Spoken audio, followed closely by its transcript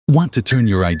Want to turn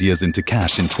your ideas into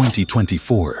cash in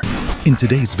 2024? In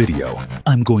today's video,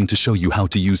 I'm going to show you how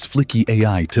to use Fliki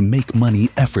AI to make money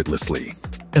effortlessly.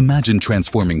 Imagine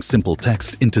transforming simple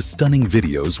text into stunning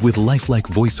videos with lifelike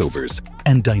voiceovers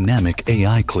and dynamic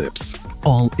AI clips,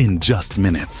 all in just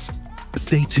minutes.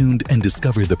 Stay tuned and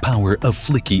discover the power of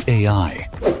Fliki AI.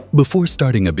 Before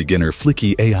starting a beginner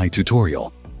Fliki AI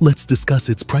tutorial, let's discuss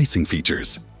its pricing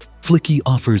features. Fliki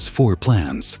offers 4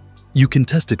 plans. You can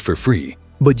test it for free,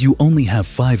 but you only have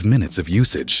 5 minutes of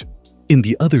usage. In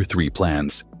the other 3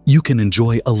 plans, you can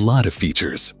enjoy a lot of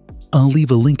features. I'll leave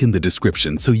a link in the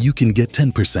description so you can get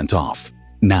 10% off.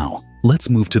 Now, let's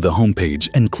move to the homepage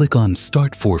and click on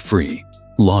Start for Free.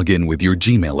 Log in with your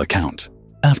Gmail account.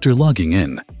 After logging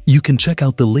in, you can check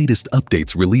out the latest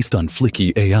updates released on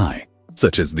Fliki AI,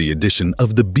 such as the addition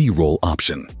of the B-roll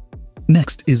option.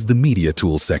 Next is the Media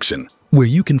Tools section, where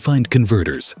you can find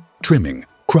converters, trimming,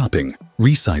 cropping,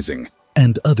 resizing,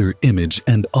 and other image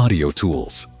and audio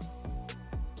tools.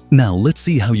 Now let's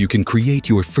see how you can create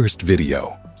your first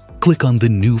video. Click on the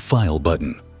New File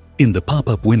button. In the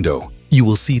pop-up window, you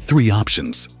will see 3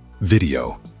 options: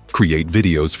 Video, create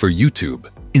videos for YouTube,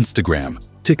 Instagram,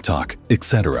 TikTok,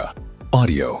 etc.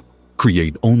 Audio,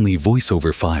 create only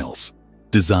voiceover files.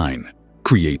 Design,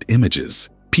 create images,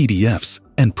 PDFs,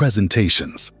 and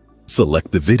presentations.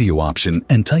 Select the video option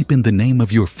and type in the name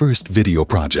of your first video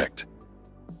project.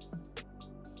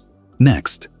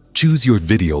 Next, choose your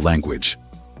video language.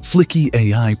 Fliki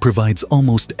AI provides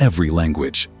almost every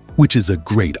language, which is a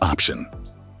great option.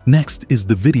 Next is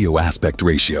the video aspect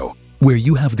ratio, where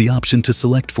you have the option to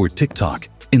select for TikTok,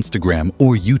 Instagram,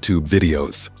 or YouTube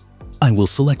videos. I will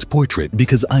select portrait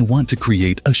because I want to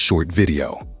create a short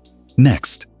video.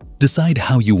 Next, decide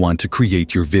how you want to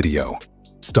create your video.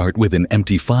 Start with an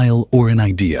empty file or an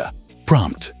idea.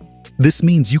 Prompt. This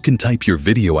means you can type your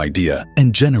video idea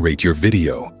and generate your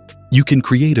video. You can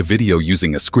create a video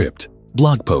using a script,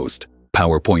 blog post,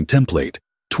 PowerPoint template,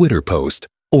 Twitter post,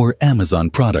 or Amazon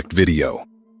product video.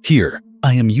 Here,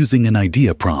 I am using an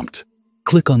idea prompt.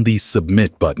 Click on the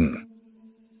Submit button.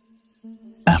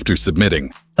 After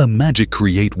submitting, a magic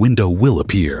Create window will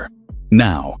appear.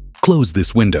 Now, close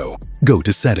this window, go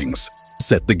to Settings,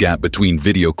 set the gap between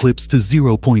video clips to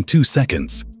 0.2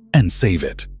 seconds, and save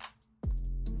it.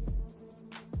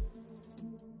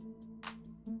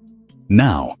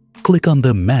 Now, click on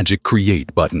the Magic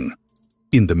Create button.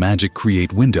 In the Magic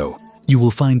Create window, you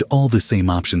will find all the same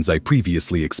options I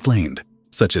previously explained,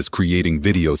 such as creating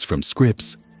videos from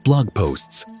scripts, blog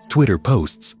posts, Twitter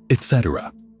posts,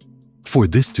 etc. For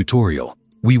this tutorial,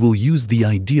 we will use the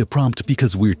idea prompt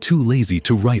because we're too lazy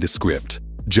to write a script.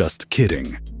 Just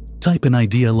kidding. Type an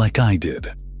idea like I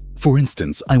did. For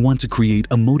instance, I want to create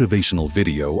a motivational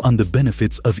video on the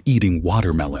benefits of eating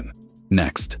watermelon.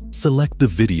 Next, select the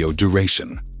video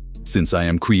duration. Since I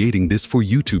am creating this for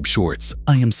YouTube Shorts,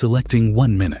 I am selecting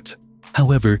 1 minute.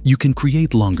 However, you can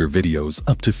create longer videos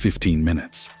up to 15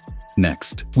 minutes.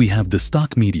 Next, we have the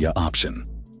Stock Media option.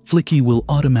 Fliki will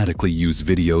automatically use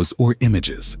videos or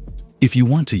images. If you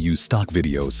want to use stock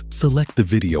videos, select the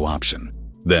video option.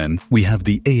 Then, we have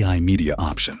the AI Media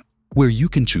option, where you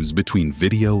can choose between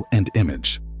video and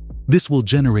image. This will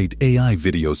generate AI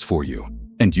videos for you,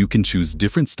 and you can choose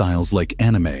different styles like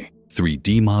anime,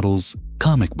 3D models,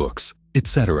 comic books,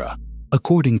 etc.,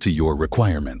 according to your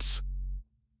requirements.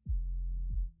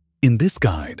 In this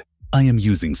guide, I am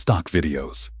using stock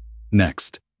videos.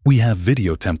 Next, we have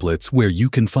video templates where you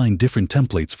can find different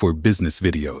templates for business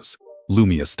videos,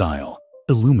 Lumia style,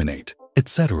 Illuminate,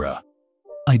 etc.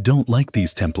 I don't like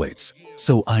these templates,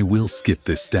 so I will skip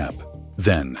this step.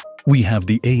 Then, we have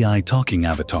the AI talking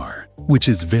avatar, which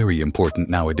is very important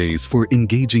nowadays for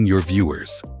engaging your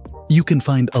viewers. You can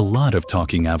find a lot of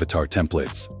talking avatar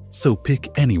templates, so pick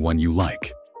anyone you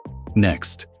like.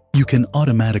 Next, you can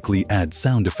automatically add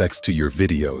sound effects to your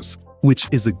videos, which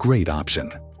is a great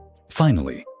option.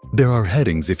 Finally, there are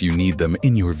headings if you need them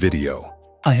in your video.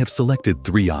 I have selected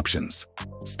 3 options: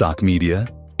 Stock Media,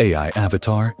 AI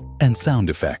Avatar, and Sound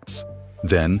Effects.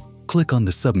 Then, click on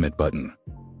the Submit button.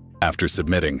 After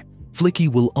submitting, Fliki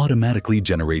will automatically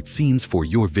generate scenes for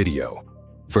your video.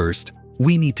 First,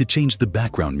 we need to change the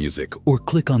background music or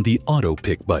click on the Auto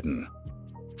Pick button.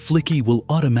 Fliki will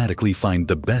automatically find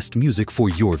the best music for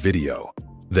your video.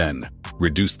 Then,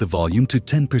 reduce the volume to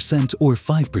 10% or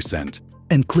 5%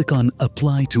 and click on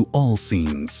Apply to all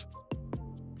scenes.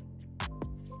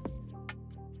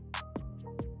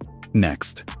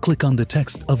 Next, click on the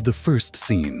text of the first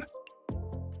scene.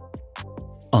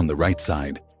 On the right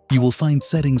side, you will find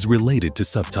settings related to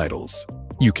subtitles.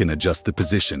 You can adjust the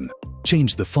position,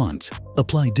 change the font,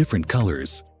 apply different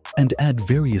colors, and add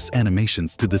various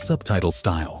animations to the subtitle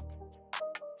style.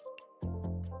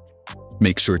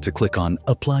 Make sure to click on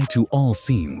Apply to all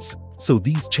scenes, so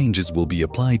these changes will be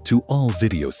applied to all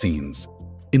video scenes.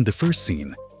 In the first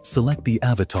scene, select the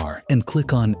avatar and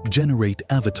click on Generate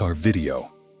Avatar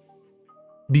Video.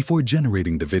 Before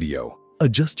generating the video,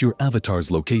 adjust your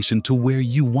avatar's location to where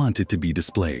you want it to be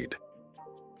displayed.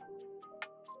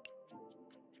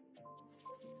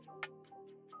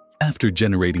 After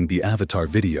generating the avatar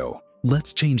video,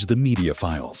 let's change the media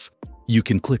files. You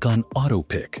can click on Auto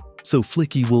Pick, so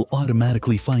Fliki will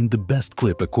automatically find the best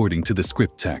clip according to the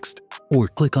script text, or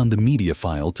click on the media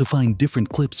file to find different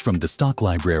clips from the stock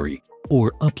library,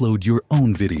 or upload your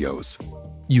own videos.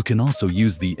 You can also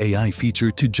use the AI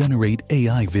feature to generate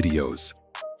AI videos.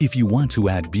 If you want to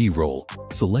add B-roll,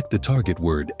 select the target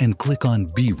word and click on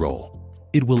B-roll.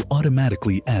 It will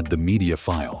automatically add the media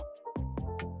file.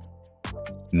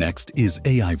 Next is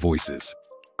AI voices.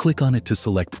 Click on it to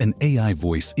select an AI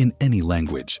voice in any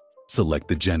language. Select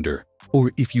the gender,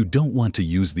 or if you don't want to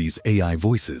use these AI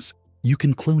voices, you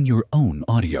can clone your own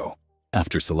audio.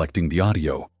 After selecting the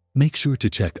audio, make sure to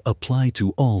check Apply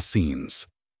to all scenes.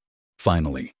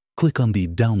 Finally, click on the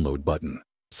Download button.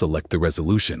 Select the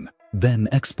resolution, then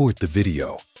export the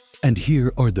video. And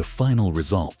here are the final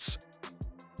results.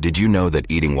 Did you know that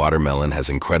eating watermelon has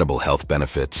incredible health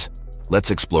benefits? Let's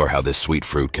explore how this sweet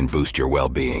fruit can boost your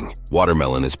well-being.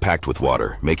 Watermelon is packed with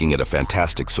water, making it a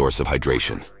fantastic source of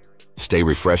hydration. Stay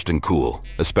refreshed and cool,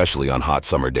 especially on hot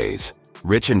summer days.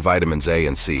 Rich in vitamins A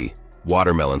and C,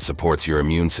 watermelon supports your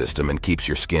immune system and keeps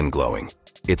your skin glowing.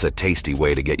 It's a tasty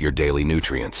way to get your daily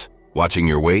nutrients. Watching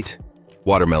your weight?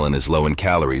 Watermelon is low in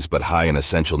calories but high in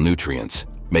essential nutrients,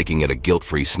 making it a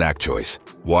guilt-free snack choice.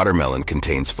 Watermelon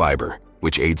contains fiber,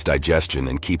 which aids digestion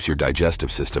and keeps your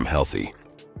digestive system healthy.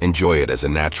 Enjoy it as a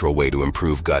natural way to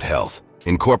improve gut health.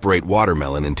 Incorporate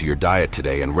watermelon into your diet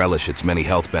today and relish its many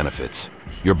health benefits.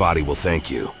 Your body will thank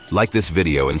you. Like this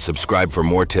video and subscribe for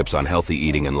more tips on healthy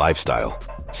eating and lifestyle.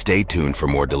 Stay tuned for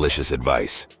more delicious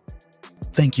advice.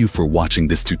 Thank you for watching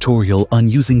this tutorial on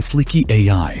using Fliki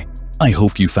AI. I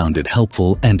hope you found it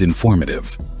helpful and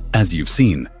informative. As you've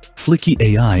seen, Fliki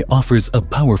AI offers a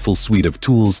powerful suite of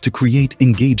tools to create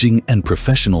engaging and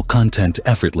professional content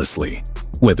effortlessly.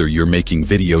 Whether you're making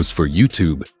videos for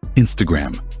YouTube,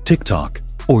 Instagram, TikTok,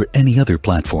 or any other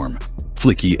platform,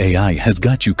 Fliki AI has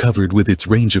got you covered with its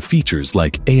range of features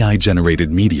like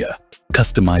AI-generated media,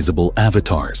 customizable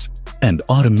avatars, and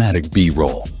automatic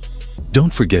B-roll.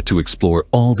 Don't forget to explore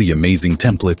all the amazing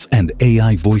templates and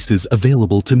AI voices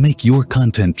available to make your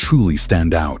content truly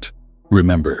stand out.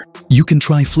 Remember, you can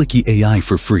try Fliki AI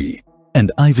for free,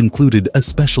 and I've included a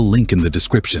special link in the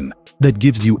description that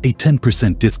gives you a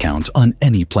 10% discount on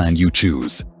any plan you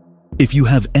choose. If you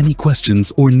have any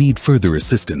questions or need further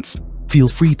assistance, feel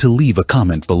free to leave a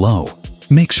comment below.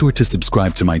 Make sure to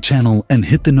subscribe to my channel and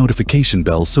hit the notification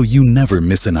bell so you never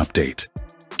miss an update.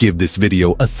 Give this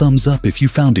video a thumbs up if you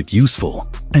found it useful,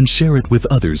 and share it with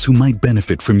others who might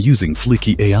benefit from using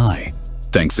Fliki AI.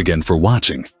 Thanks again for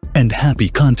watching, and happy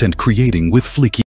content creating with Fliki.